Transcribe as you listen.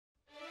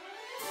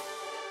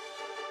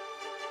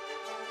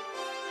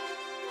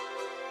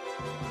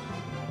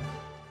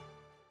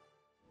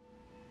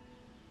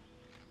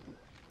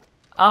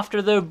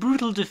After their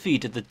brutal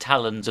defeat at the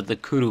talons of the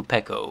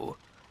Qurupeco,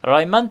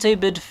 Rymante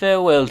bid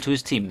farewell to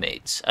his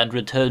teammates and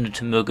returned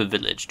to Murga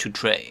village to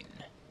train.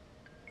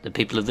 The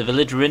people of the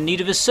village were in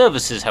need of his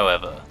services,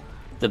 however.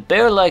 The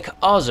bear-like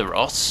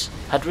Azaros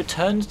had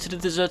returned to the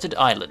deserted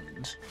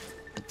island,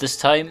 but this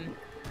time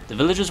the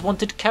villagers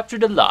wanted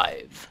captured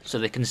alive so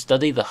they can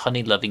study the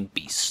honey-loving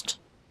beast.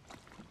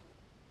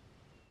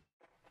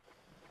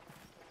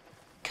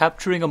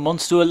 Capturing a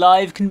monster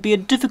alive can be a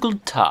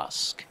difficult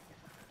task.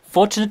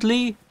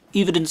 Fortunately,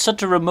 even in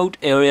such a remote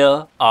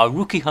area, our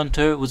rookie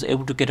hunter was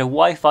able to get a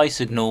Wi-Fi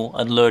signal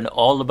and learn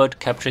all about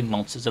capturing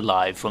monsters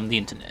alive from the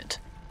internet.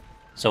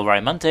 So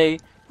Rymante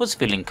was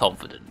feeling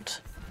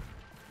confident.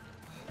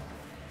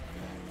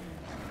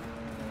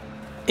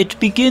 It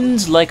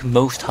begins like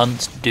most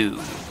hunts do.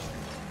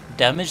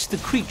 Damage the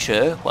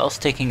creature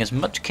whilst taking as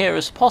much care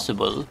as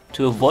possible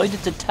to avoid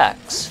its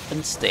attacks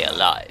and stay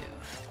alive.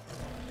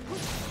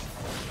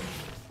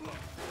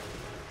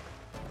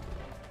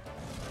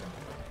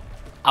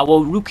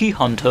 Our rookie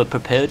hunter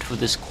prepared for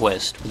this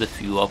quest with a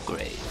few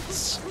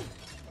upgrades.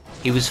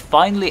 He was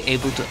finally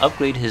able to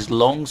upgrade his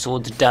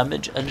longsword's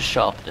damage and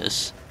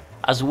sharpness,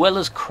 as well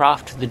as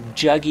craft the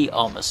Jaggy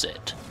armor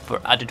set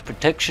for added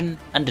protection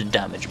and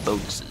damage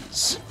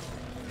bonuses.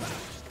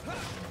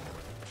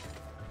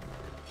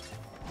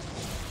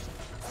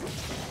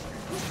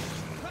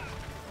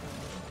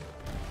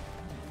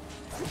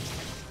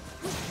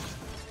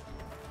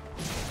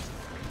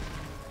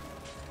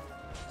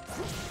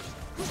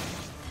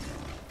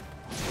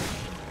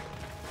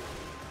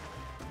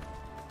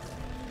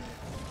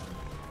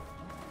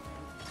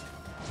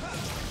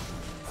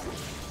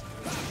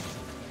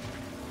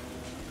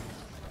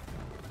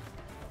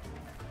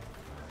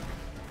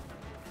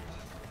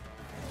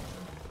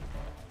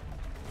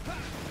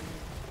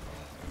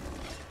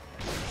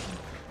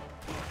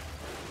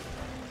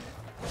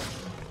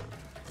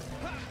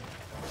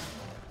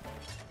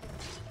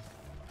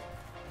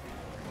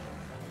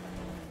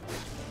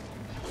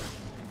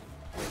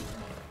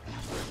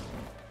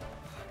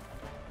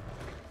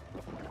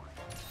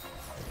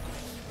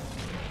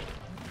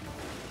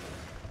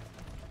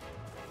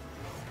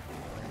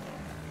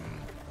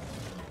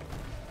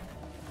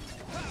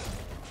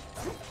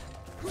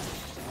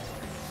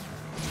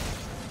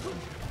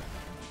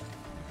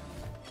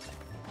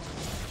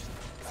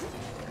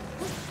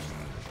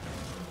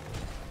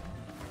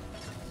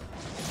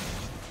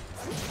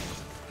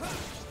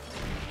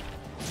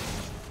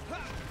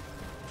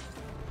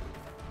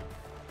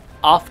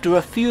 After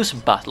a fierce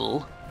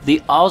battle,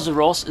 the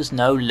Azaros is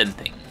now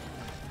limping.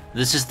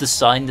 This is the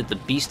sign that the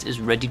beast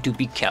is ready to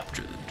be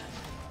captured.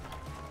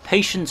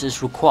 Patience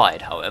is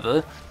required,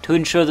 however, to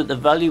ensure that the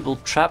valuable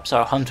traps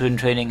our hunter in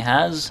training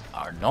has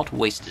are not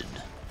wasted.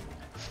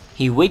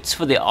 He waits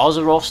for the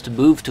Azaros to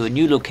move to a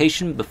new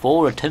location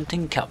before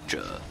attempting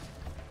capture.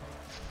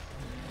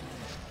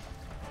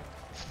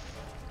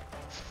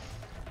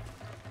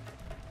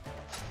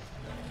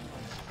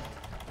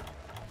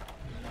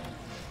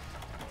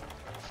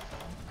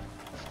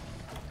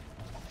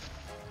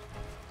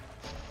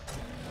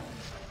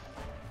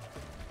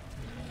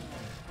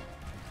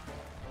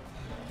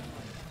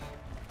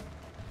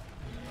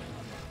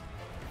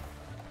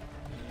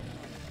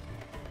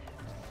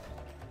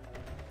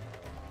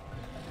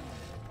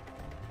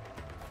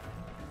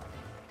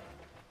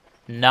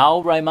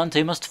 Now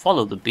Rymante must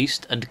follow the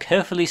beast and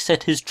carefully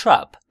set his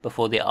trap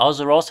before the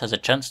Azaros has a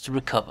chance to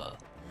recover.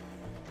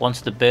 Once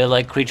the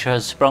bear-like creature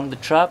has sprung the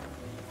trap,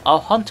 our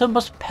hunter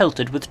must pelt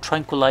it with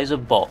tranquilizer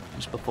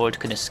bombs before it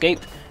can escape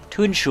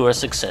to ensure a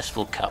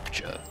successful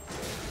capture.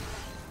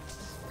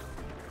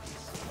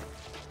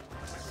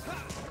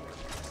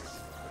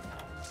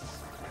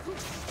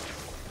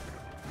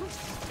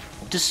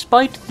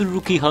 Despite the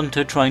rookie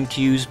hunter trying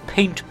to use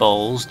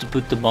paintballs to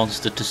put the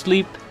monster to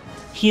sleep,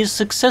 he is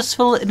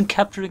successful in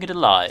capturing it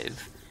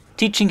alive,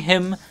 teaching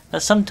him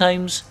that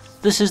sometimes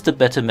this is the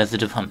better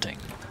method of hunting,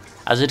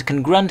 as it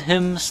can grant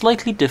him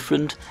slightly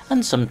different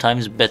and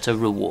sometimes better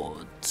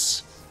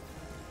rewards.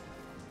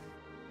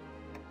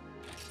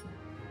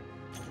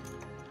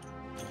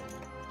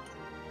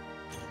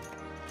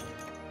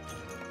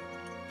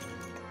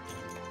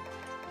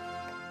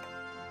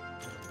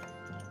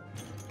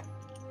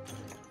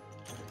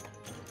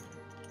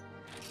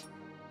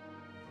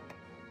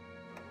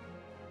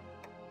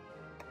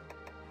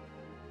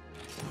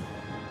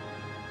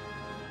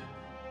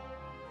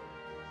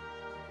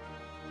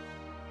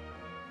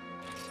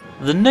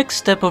 The next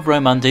step of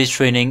Rymante's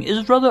training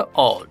is rather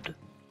odd.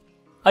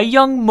 A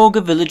young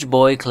Murga village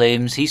boy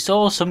claims he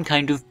saw some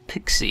kind of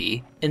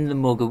pixie in the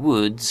Murga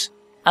woods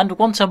and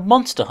wants a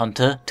monster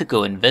hunter to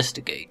go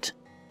investigate.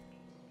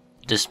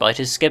 Despite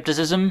his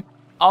skepticism,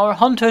 our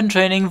hunter in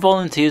training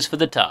volunteers for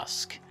the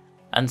task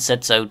and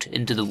sets out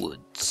into the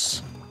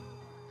woods.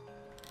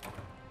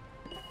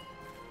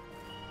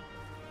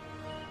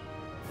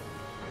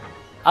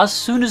 As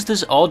soon as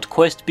this odd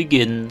quest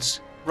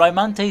begins,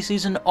 Rymante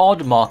sees an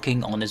odd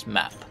marking on his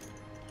map.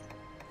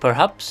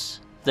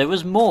 Perhaps there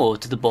was more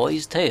to the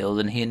boy's tale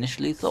than he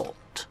initially thought.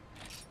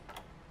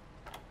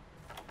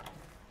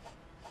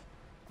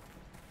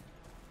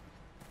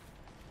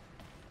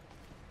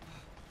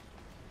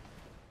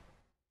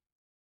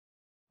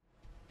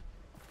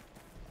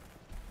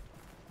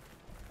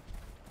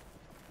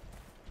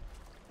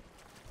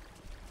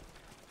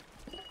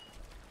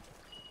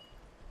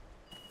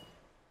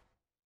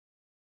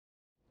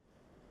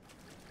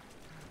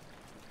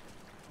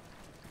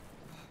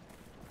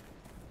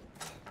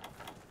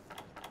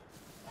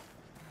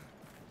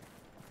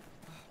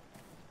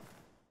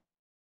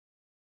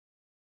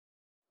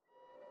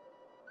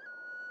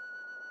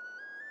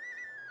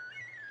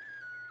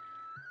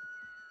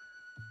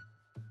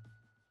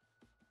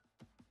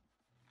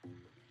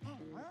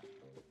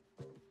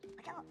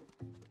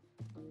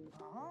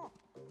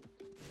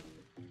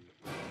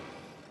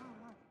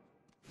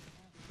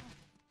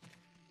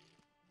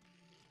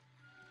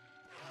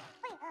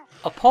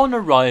 Upon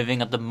arriving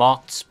at the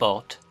marked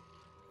spot,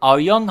 our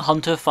young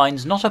hunter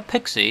finds not a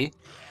pixie,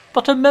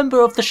 but a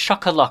member of the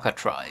Shakalaka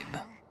tribe.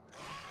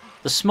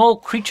 The small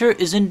creature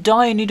is in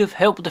dire need of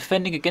help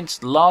defending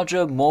against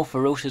larger, more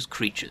ferocious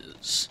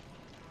creatures.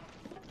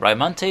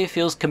 Rymante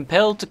feels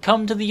compelled to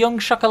come to the young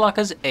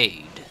Shakalaka's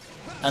aid,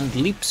 and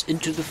leaps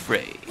into the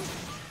fray.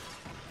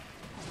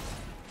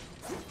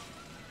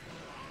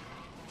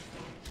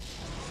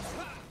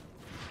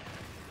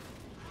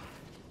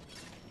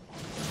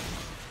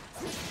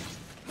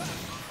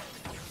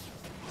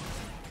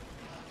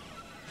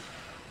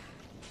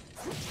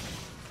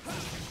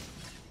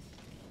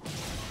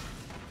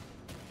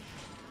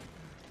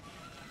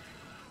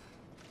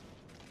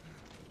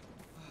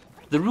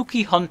 The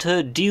rookie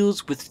hunter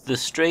deals with the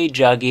stray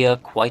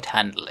Jagia quite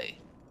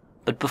handily,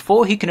 but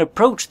before he can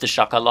approach the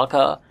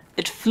Shakalaka,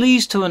 it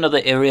flees to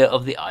another area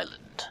of the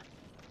island.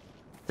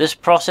 This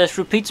process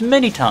repeats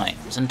many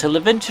times until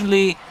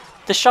eventually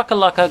the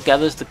Shakalaka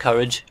gathers the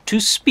courage to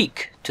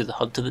speak to the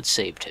hunter that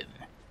saved him.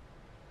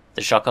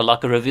 The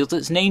Shakalaka reveals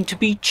its name to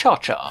be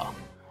Cha-Cha,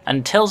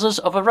 and tells us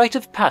of a rite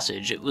of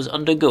passage it was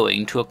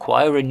undergoing to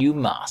acquire a new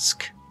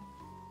mask.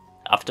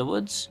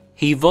 Afterwards,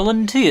 he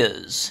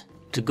volunteers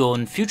to go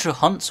on future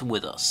hunts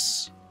with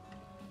us.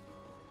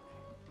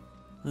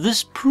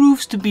 This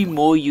proves to be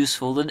more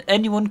useful than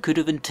anyone could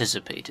have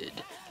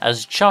anticipated,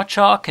 as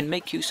Cha-Cha can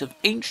make use of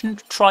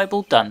ancient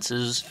tribal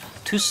dances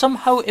to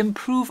somehow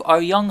improve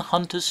our young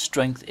hunter's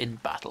strength in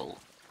battle.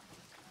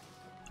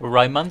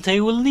 Rymante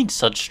will need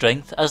such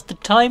strength as the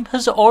time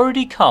has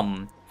already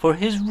come for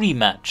his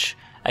rematch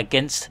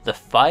against the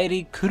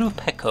fiery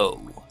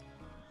Qurupeco.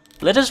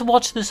 Let us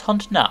watch this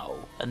hunt now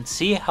and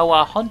see how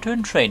our hunter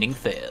in training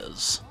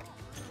fares.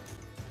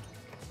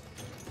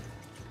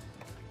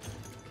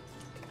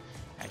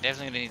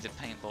 Definitely gonna need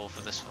the paintball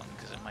for this one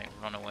because it might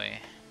run away.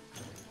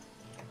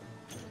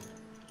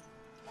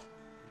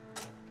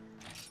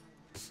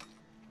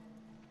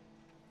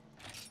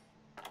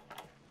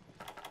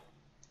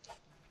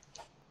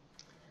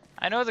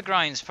 I know the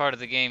grind's part of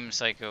the game,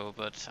 Psycho,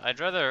 but I'd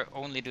rather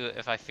only do it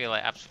if I feel I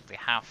absolutely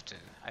have to.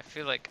 I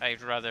feel like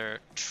I'd rather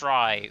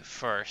try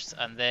first,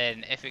 and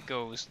then if it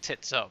goes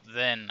tits up,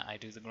 then I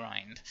do the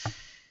grind.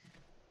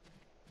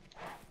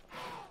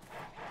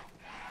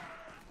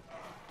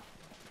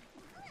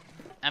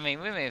 I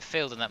mean, we may have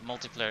failed in that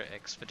multiplayer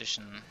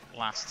expedition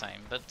last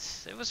time,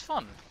 but it was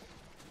fun,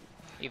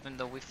 even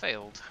though we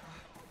failed.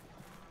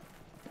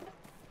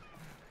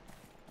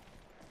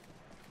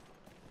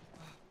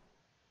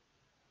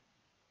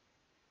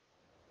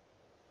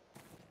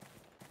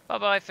 Bye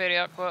bye, Fairy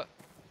Aqua.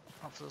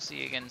 Hopefully we'll see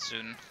you again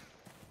soon.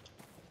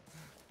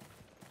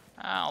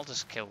 I'll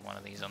just kill one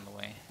of these on the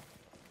way.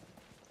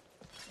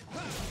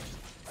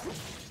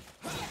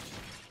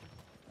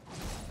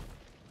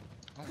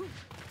 Oh.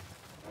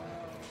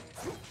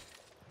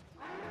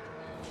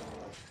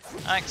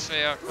 Thanks,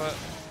 Fairy Aqua.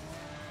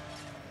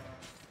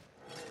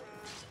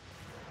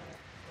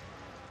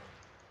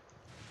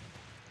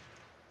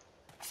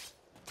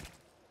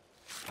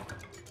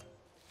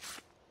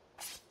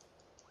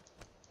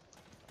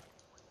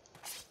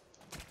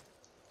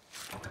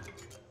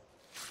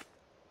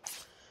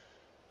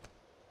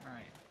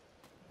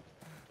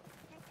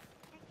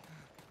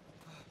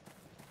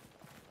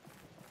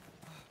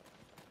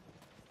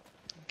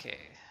 Okay.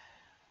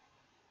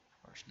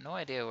 Of course, no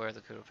idea where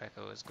the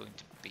Qurupeco is going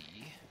to be,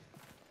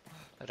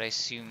 but I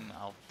assume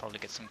I'll probably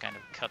get some kind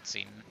of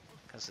cutscene,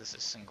 because this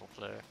is single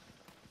player,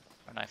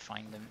 when I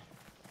find him.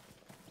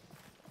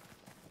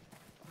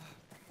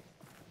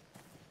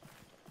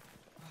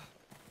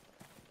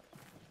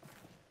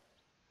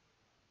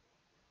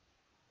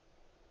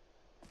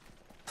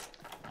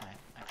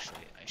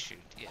 Actually, I should,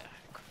 yeah,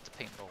 equip the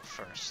paintball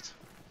first.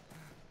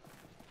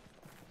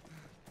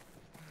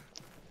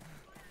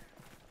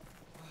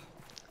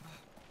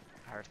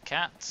 Hard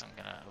cats, I'm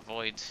gonna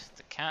avoid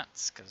the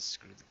cats, because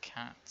screw the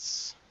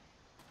cats.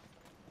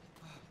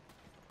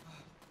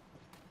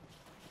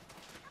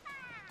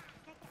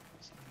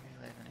 So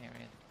we live in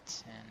area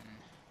 10.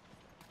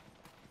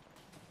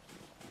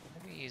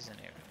 Maybe he's in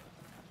area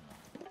 11, I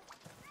don't know.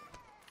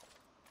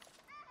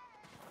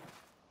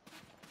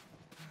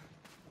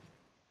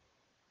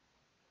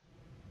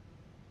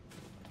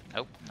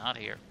 Nope, not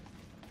here.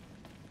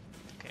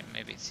 Okay,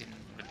 maybe it's in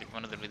really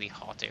one of the really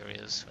hot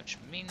areas, which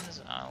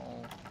means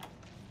I'll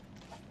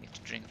need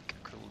to drink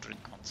a cool drink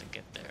once I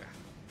get there.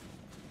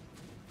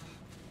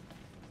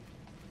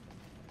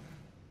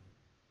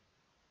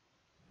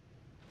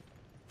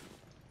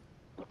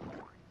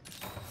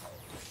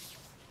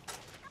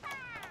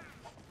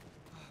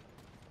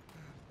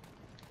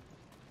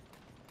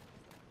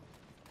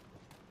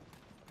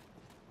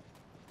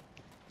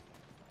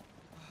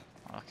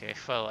 Okay,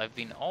 well, I've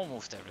been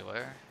almost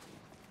everywhere.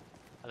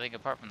 I think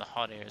apart from the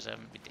hot areas, I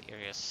haven't been to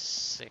area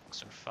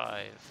 6 or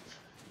 5.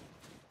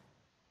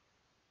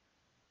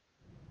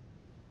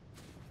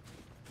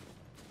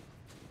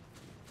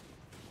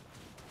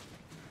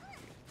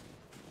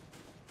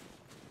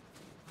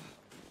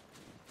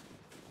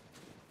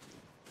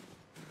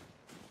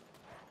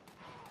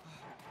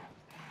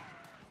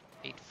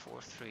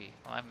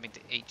 Well, I haven't been to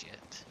 8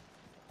 yet.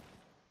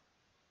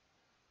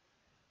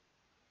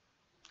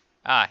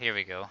 Ah, here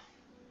we go.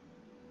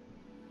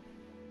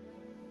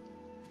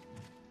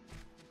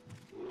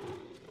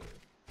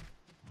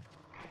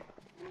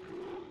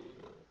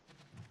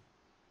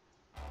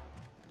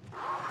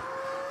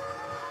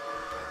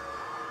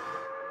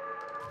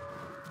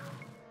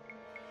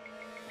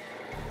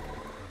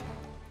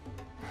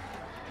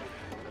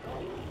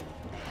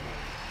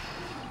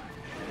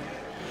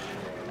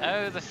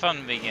 Now the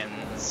fun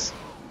begins.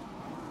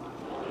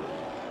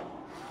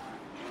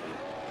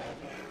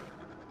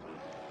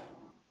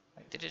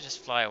 Did it just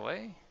fly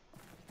away?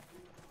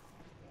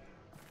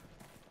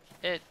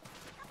 It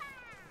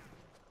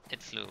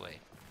flew away.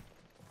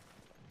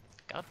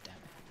 God damn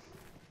it.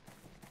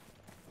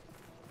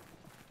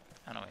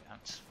 Oh no, wait, I'm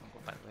just gonna go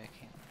by the way I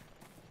came.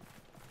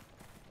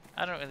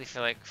 I don't really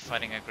feel like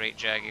fighting a great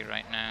Jaggy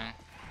right now.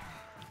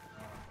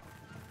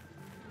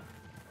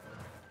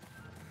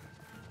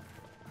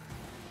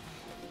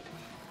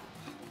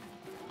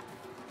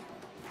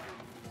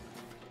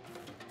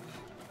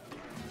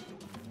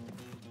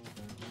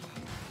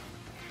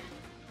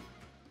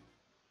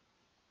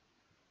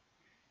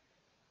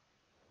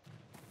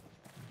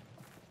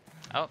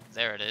 Oh,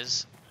 there it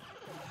is.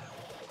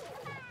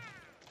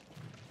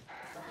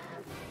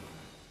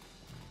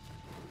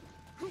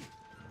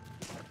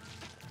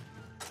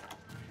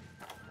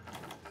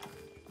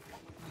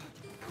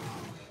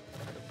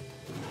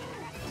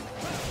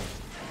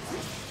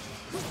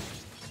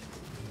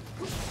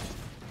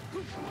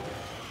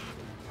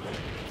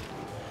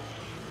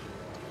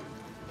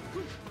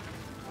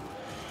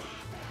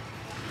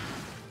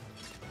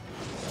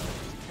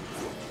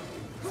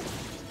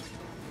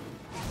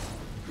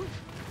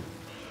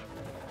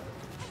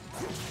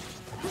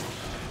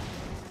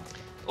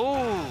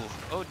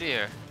 Oh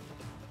dear.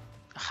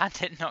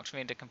 And it knocked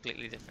me into a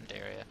completely different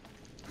area.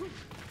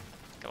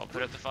 Come on,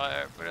 put out the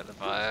fire, put out the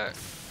fire.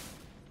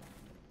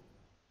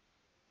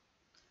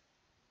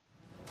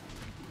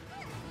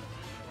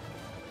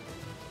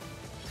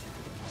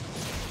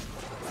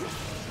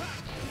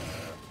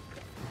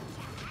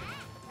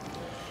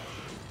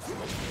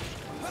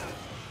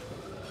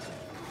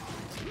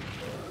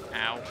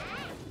 Ow.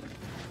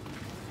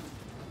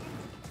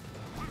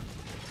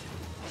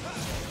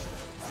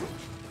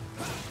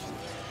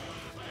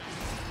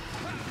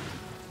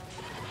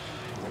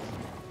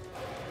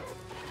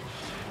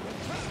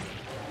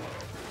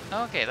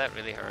 Okay, that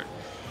really hurt.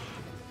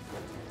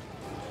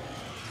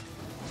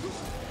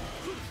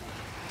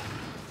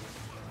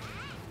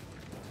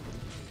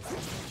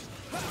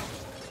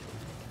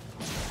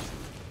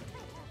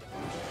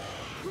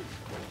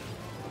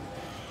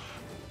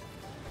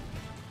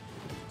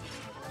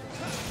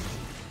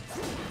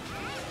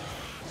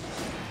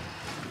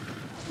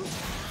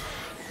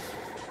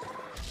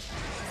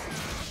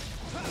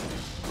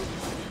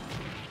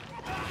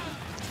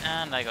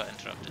 And I got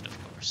interrupted,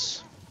 of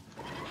course.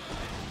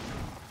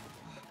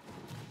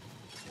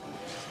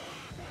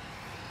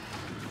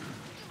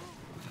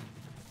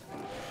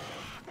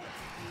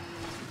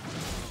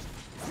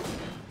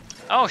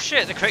 Oh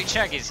shit, the Great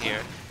Shaggy's here.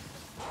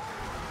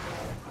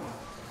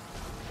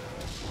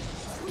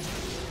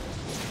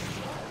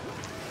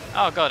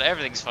 Oh god,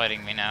 everything's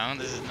fighting me now.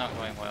 This is not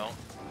going well.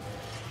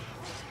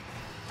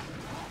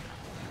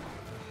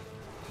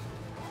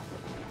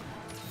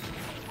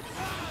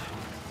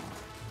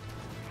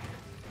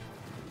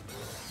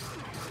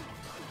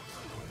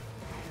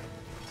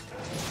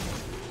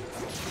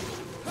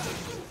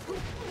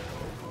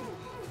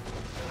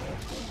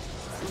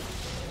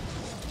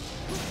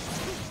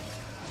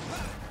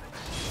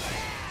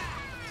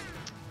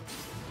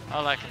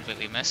 Oh, I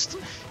completely missed.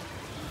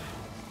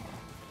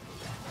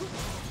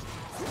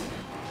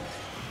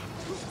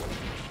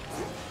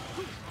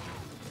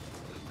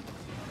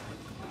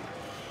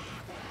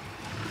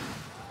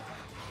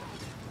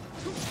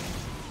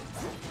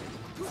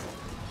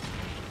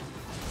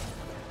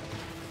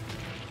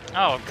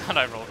 Oh god,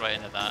 I rolled right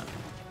into that.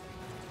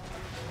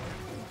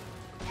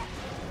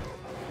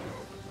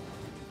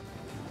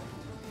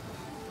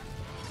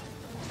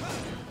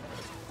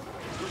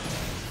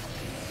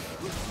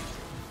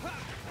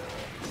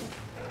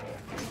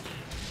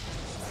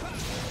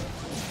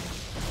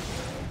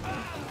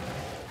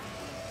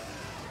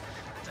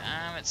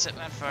 set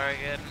that fire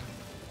again.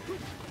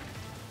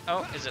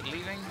 Oh, is it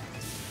leaving?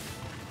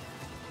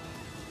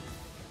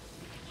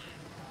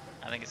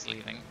 I think it's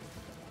leaving.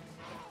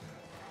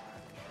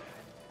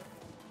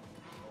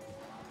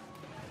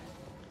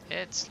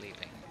 It's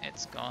leaving.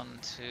 It's gone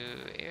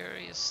to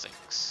area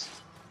 6.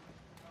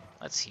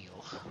 Let's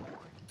heal.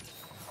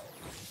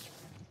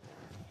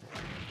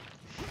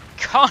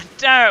 God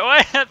damn it, why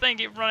did that thing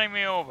keep running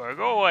me over?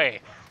 Go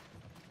away!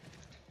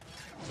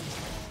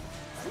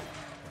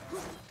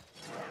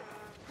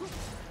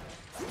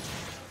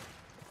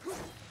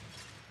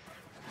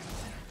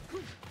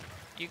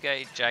 You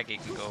guys,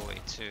 Jaggy can go away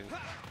too.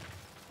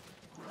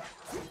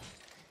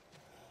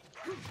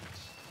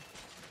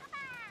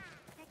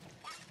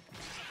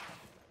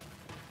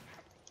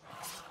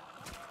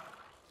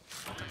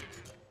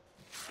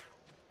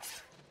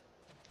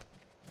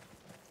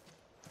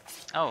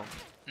 Oh,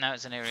 now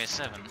it's in area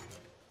 7.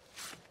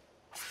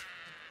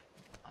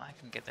 I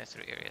can get there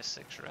through area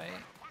 6, right?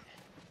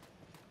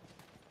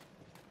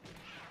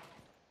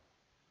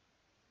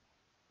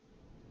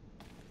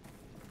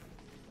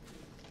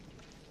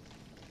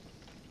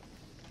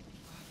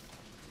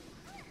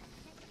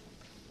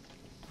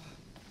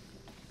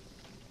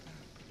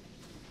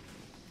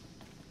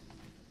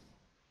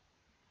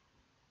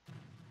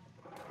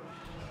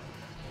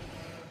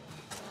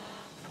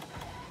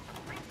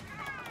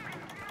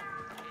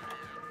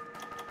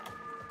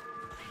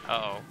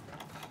 Uh-oh.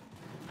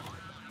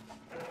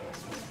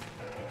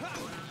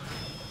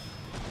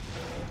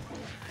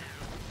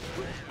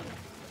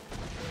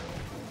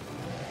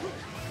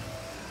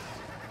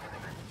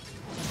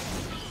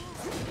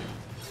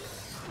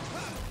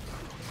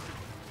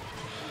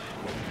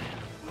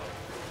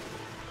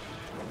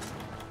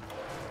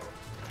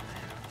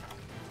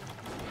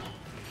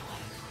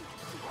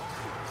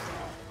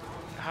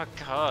 Oh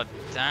god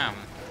damn.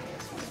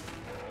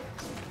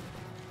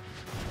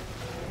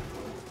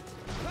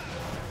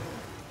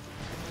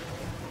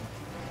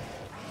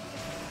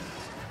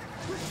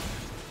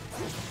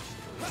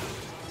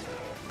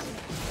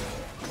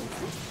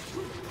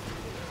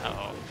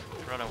 Uh-oh.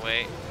 Run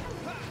away.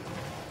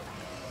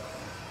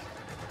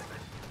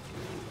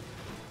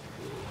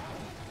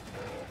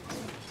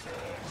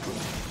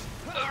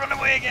 Oh, run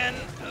away again!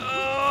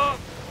 Oh!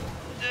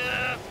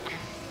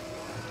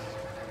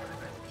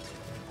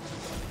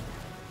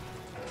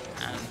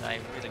 And I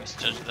really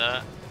misjudged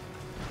that.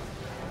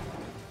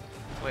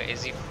 Wait,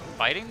 is he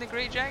fighting the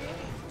Great Jaggy?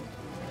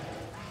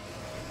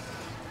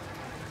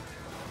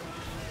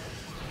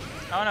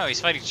 Oh no,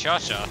 he's fighting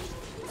Cha-Cha.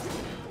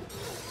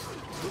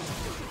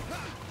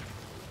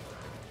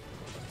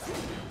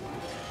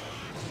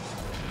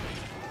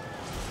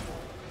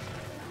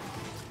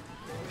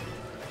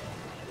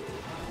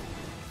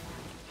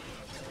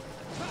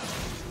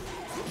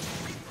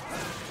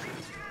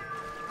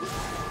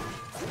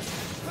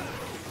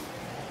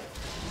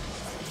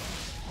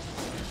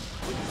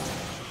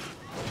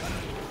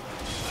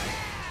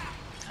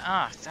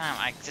 Ah, damn,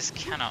 I just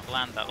cannot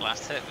land that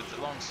last hit with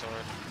the longsword.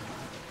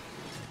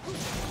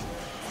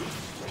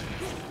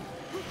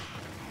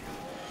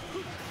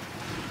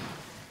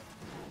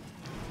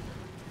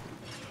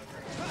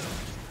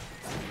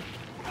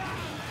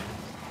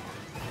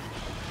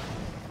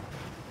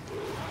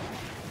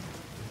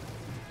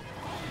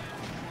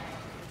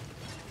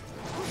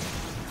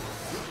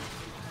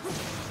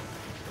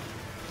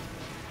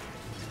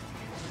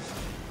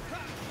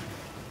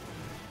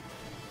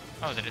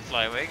 Oh, did it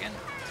fly away again?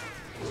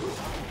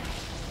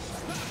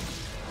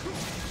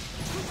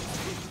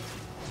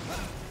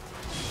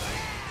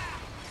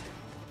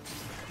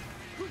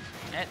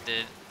 It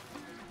did.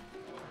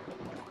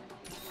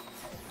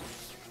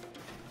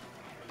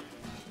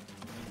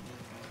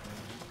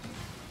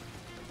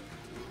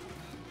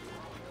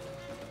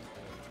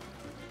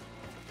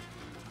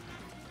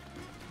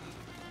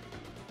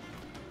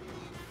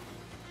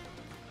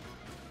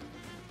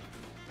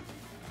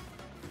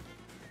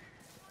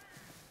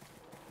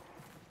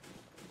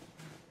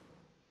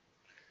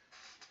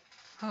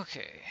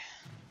 Okay.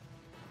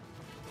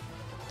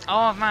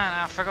 Oh man,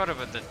 I forgot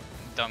about the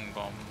dung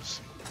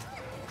bombs.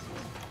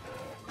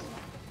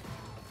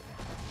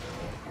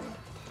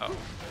 Oh.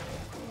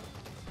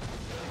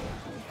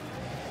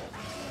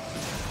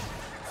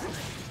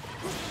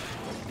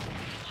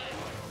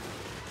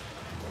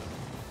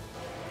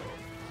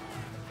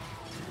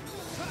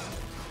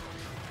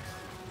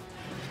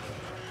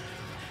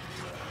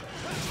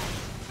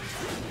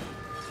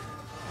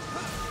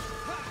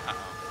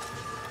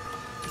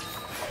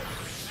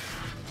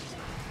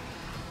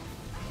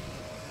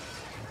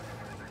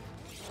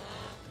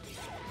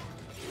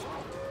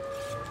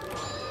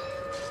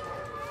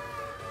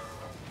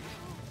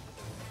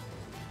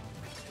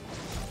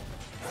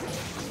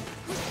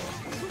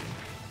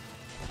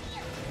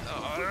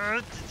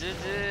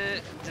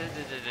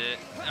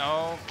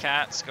 No,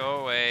 cats,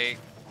 go away.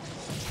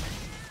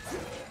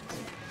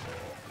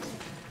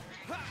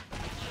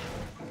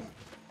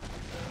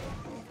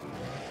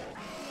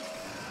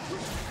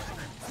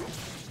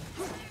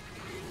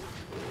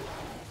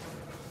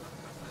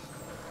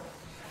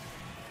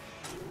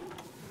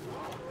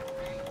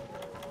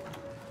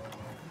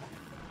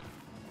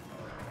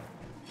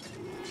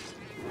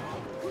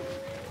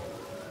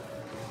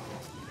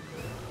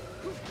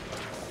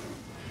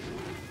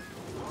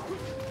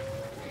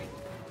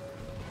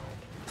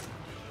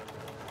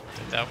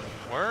 that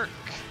work?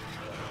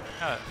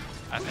 I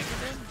think it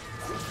did.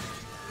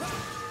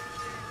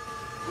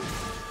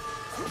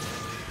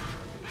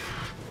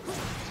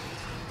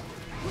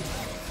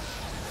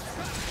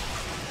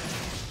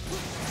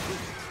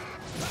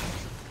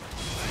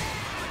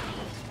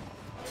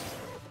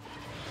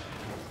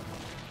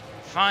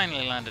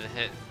 Finally landed a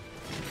hit.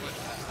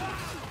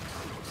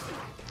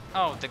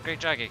 Oh, the Great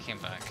Dragon came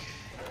back.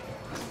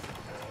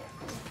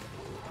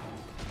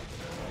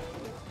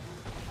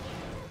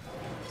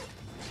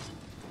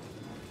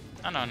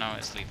 Oh no,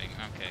 it's leaving.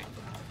 Okay.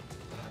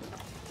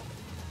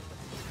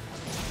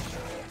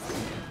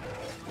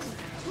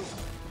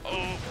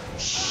 Oh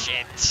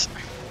shit!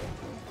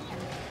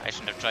 I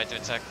shouldn't have tried to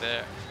attack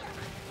there.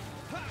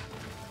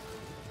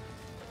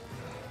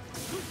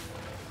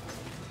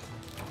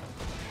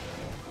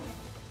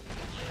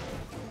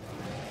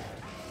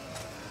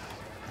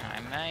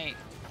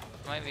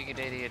 Might be a good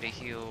idea to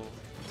heal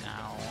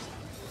now.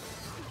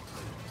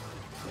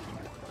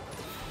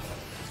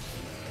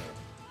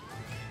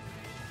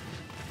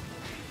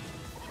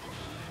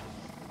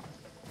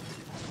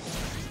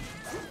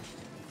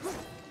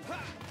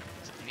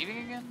 Is it leaving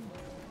again?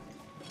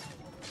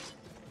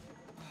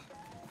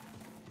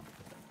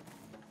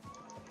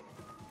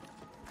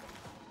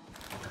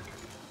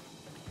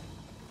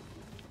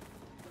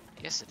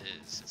 Yes, it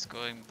is. It's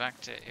going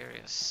back to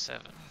Area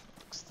 7.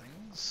 Looks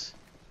things.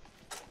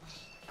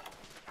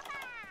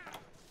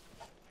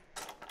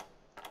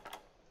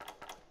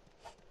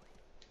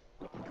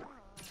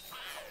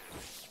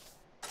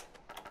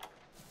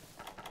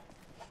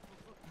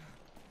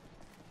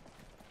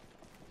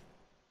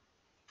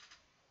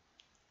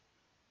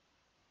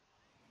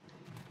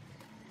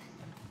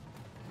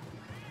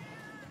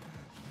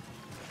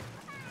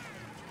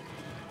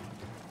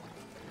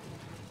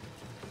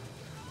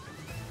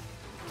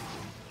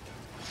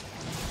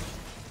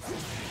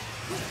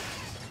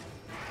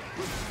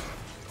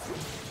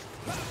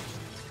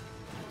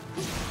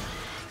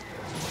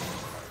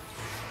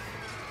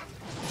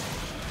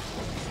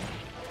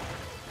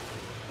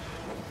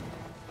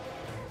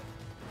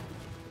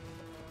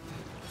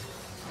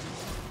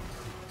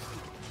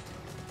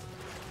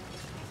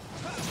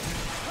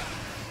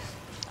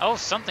 Oh,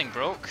 something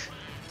broke.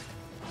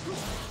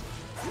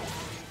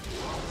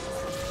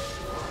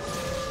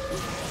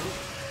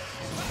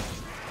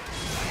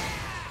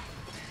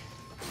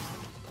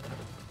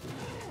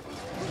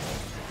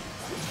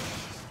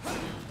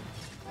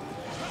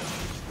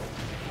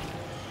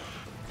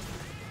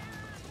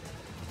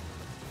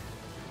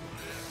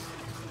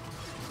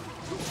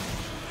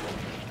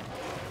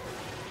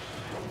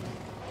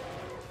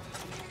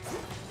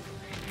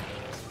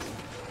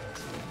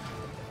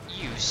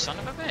 You son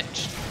of a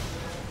bitch.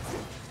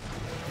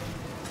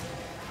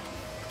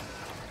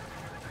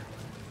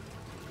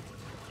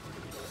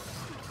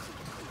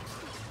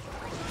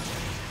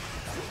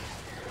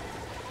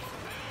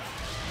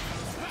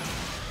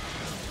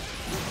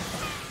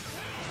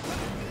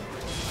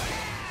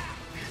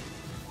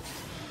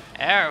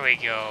 There we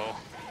go.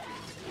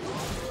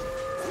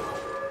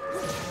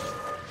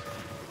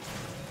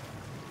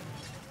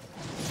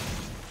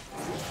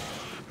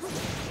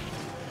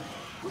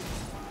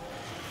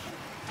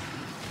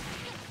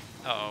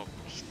 Uh oh,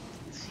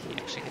 he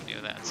actually hit me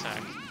with that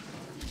attack.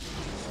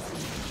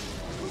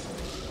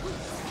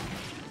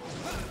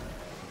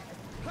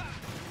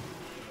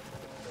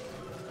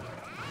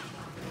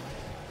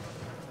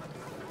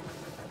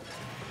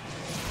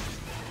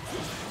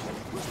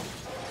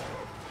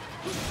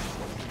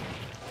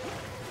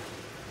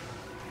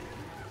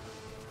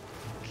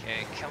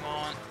 Okay, come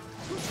on.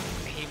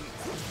 He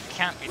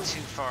can't be too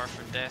far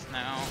from death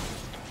now.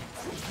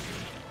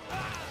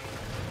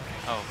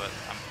 Oh, but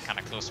I'm kind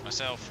of close to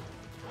myself.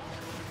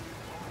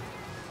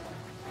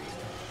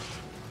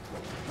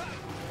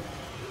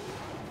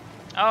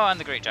 Oh, and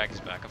the Great Jack is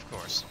back, of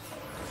course.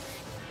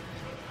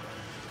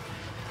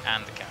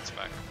 And the cat's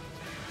back.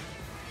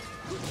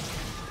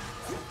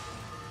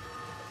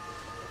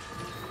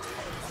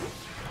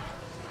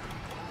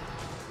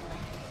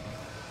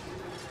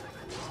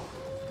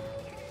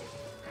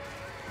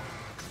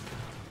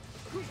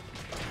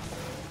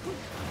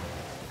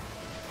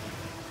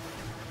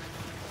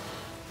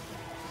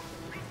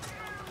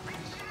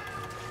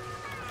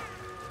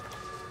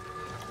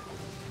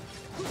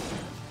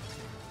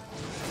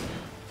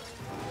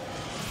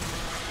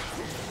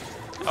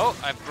 Oh,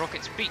 I broke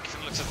its beak from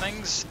the looks of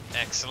things.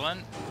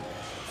 Excellent.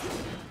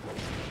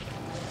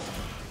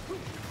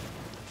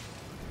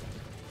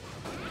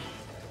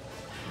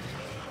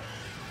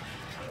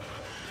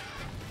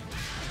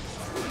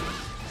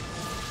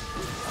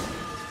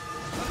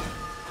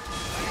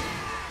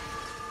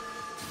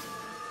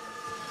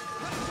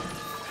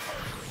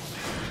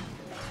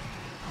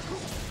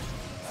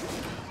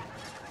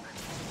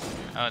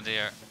 Oh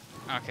dear.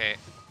 Okay.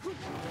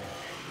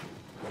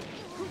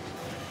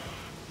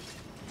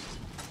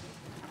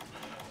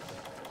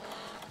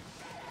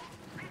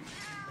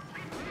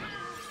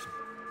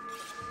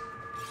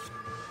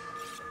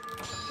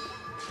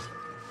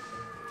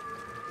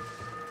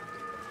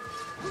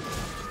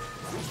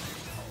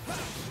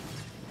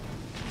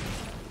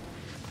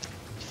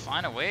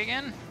 flying away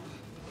again?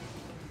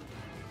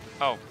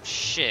 Oh,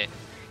 shit.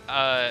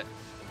 The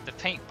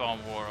paint bomb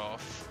wore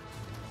off.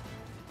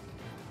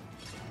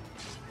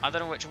 I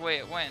don't know which way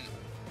it went.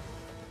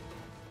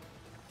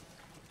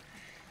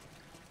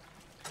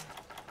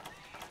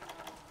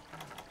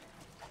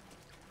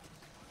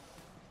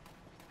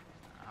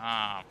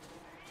 Ah,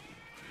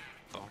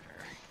 bugger.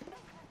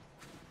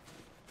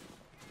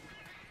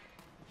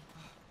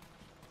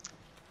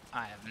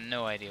 I have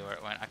no idea where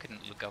it went. I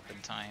couldn't look up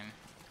in time.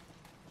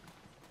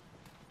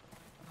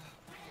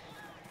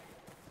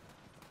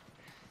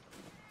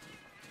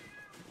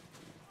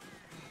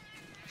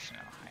 Actually,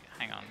 no,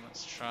 hang on.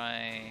 Let's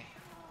try.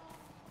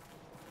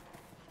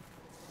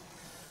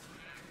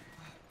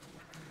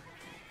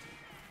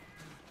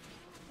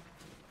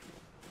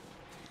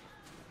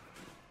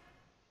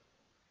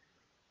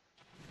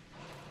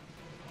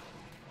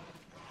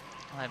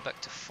 I'll head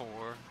back to 4,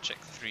 check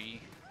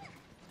 3.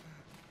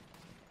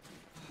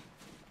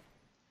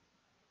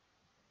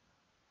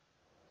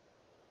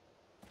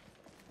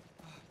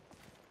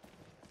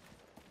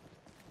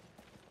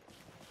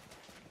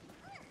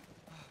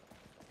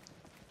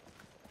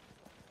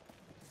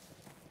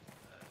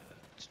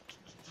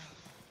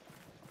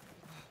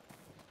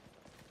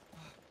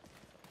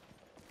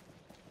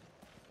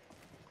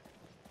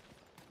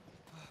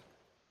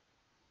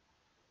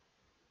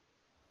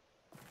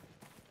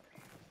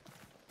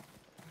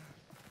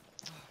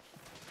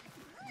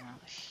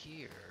 Not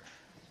here.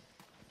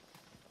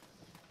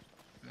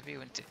 Maybe it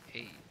went to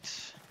 8.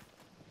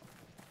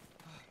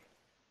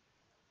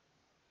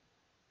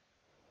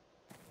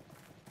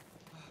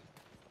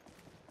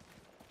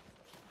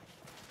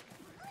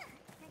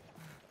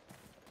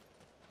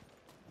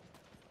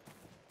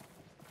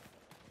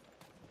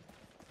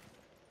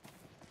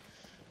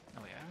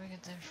 Oh wait, how do we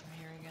get there from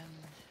here again?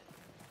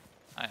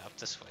 Ah, up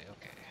this way,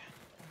 okay.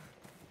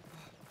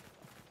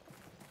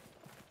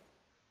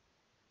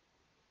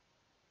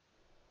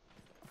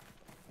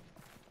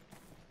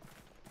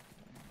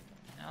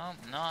 No,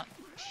 not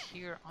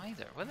here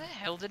either. Where the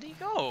hell did he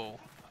go?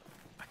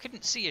 I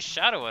couldn't see his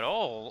shadow at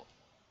all.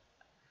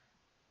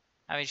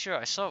 I mean, sure,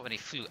 I saw it when he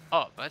flew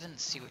up, but I didn't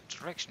see what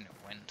direction it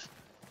went.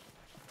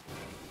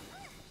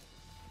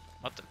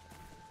 What the?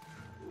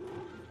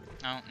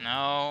 No,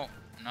 no,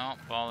 not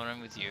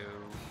bothering with you.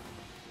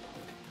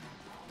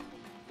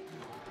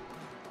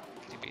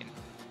 Could he be in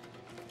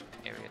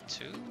area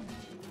 2?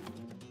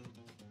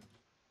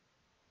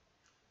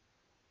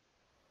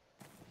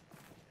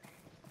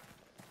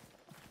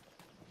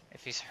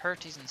 If he's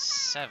hurt, he's in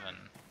 7.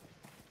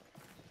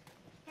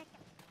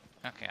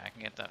 Okay, I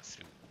can get that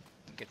through.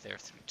 Get there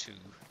through 2.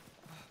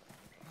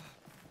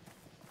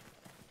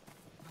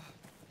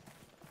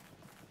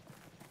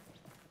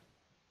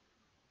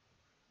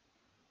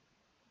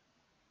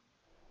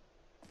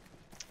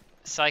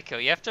 Psycho,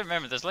 you have to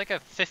remember there's like a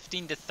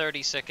 15 to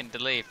 30 second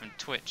delay from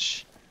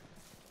Twitch.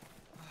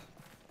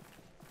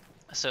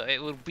 So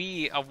it will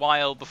be a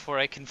while before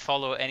I can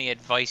follow any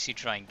advice you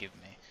try and give me.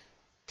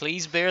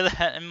 Please bear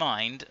that in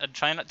mind and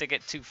try not to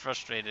get too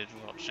frustrated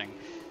watching.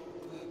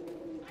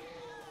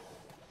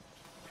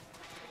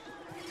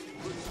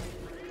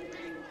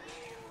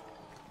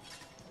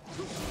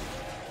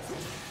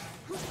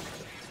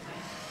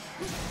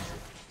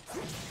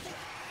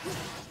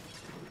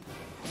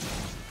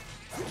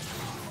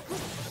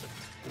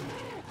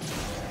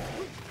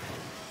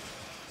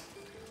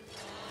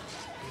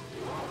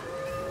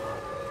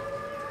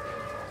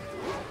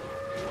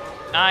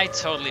 I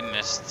totally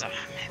missed, damn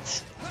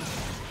it.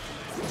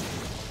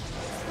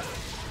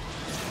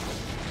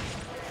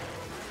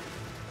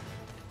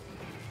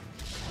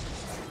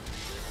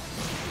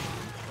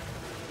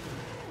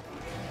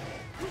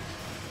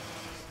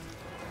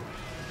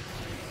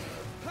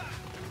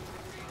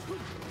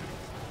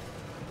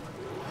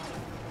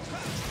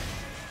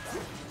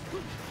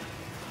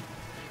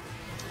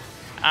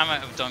 I'm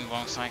out of dung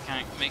bong, so I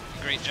can't make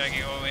Great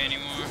Jaggy go away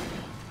anymore.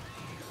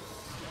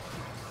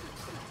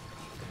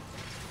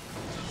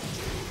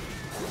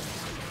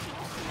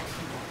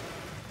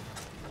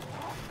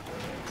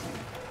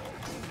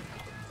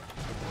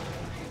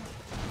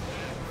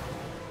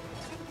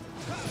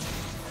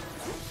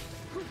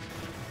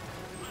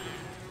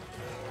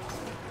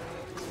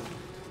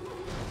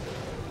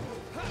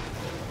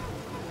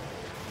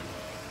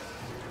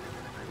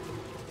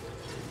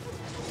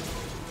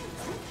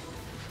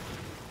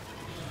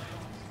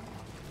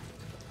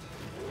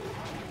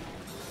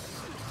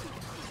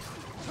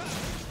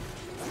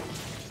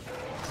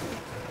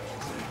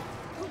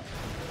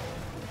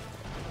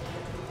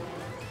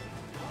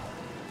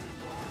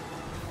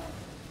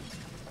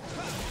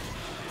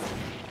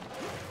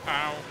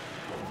 Ow.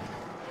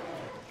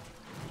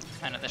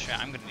 And at this rate,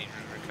 I'm gonna need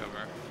to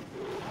recover.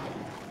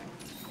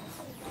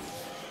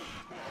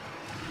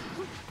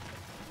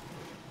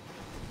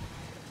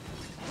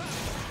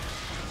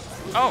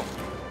 Oh!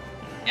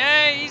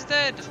 Yay, he's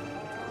dead!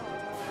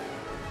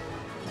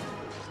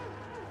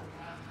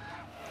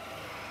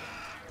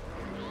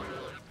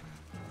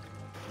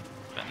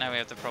 But now we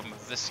have the problem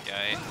with this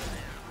guy.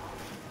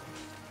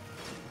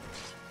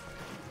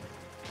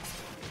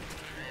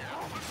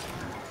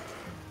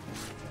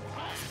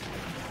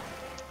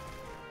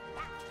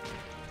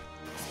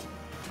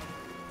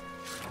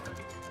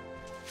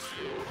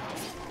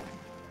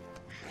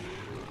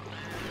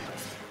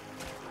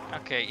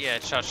 Okay, yeah,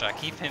 Cha-Cha,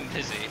 keep him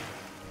busy.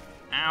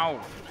 Ow!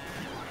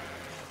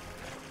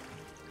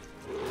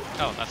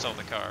 Oh, that's all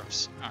the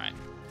carves. Alright.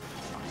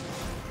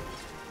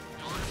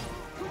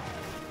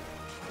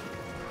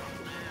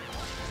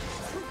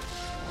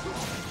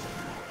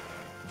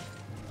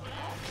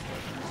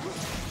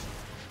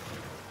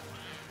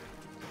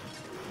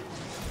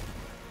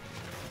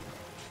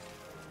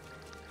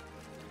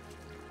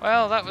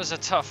 Well, that was a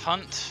tough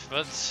hunt,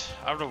 but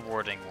a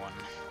rewarding one.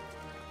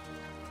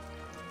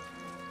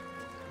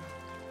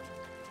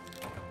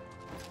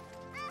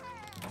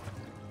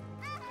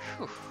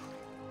 Whew.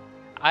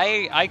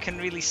 I can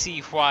really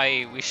see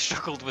why we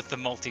struggled with the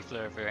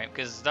multiplayer variant,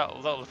 because that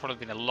would have probably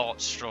been a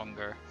lot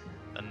stronger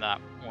than that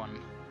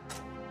one.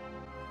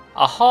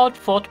 A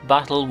hard-fought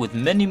battle with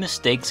many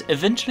mistakes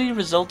eventually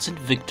results in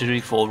victory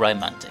for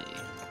Rymante.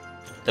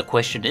 The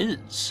question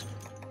is,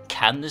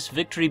 can this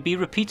victory be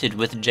repeated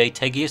with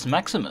JTeghius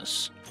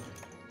Maximus?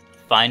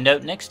 Find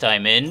out next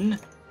time in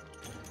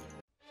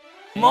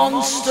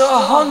Monster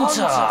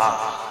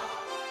Hunter!